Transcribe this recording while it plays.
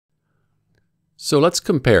So let's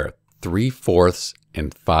compare 3/4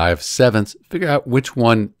 and 5/7, figure out which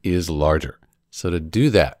one is larger. So to do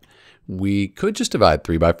that, we could just divide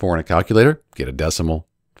 3 by 4 in a calculator, get a decimal,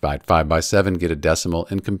 divide 5 by 7, get a decimal,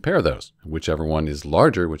 and compare those. Whichever one is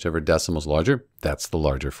larger, whichever decimal is larger, that's the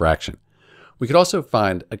larger fraction. We could also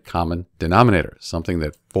find a common denominator, something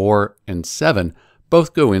that 4 and 7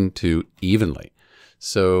 both go into evenly.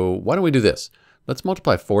 So why don't we do this? Let's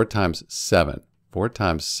multiply 4 times 7. 4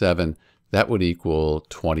 times 7, that would equal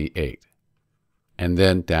 28. And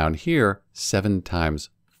then down here, 7 times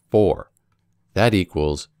 4. That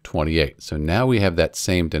equals 28. So now we have that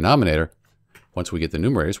same denominator. Once we get the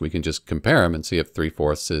numerators, we can just compare them and see if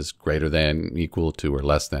 3/4 is greater than, equal to, or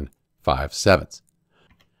less than 5/7.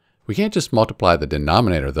 We can't just multiply the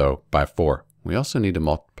denominator, though, by 4. We also need to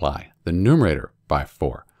multiply the numerator by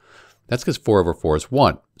 4. That's because 4 over 4 is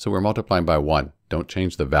 1. So we're multiplying by 1. Don't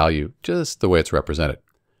change the value, just the way it's represented.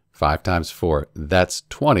 5 times 4, that's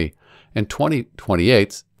 20. And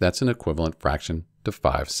 28, that's an equivalent fraction to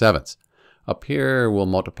 5/7. Up here, we'll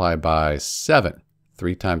multiply by 7.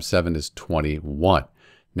 3 times 7 is 21.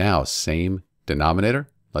 Now, same denominator.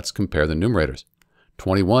 Let's compare the numerators.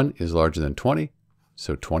 21 is larger than 20.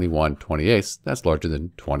 So 21/28, that's larger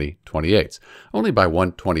than 20/28. Only by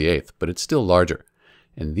 1/28, but it's still larger.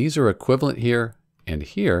 And these are equivalent here and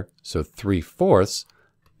here. So 3/4,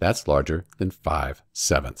 that's larger than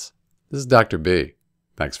 5/7. This is Dr. B.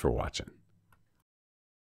 Thanks for watching.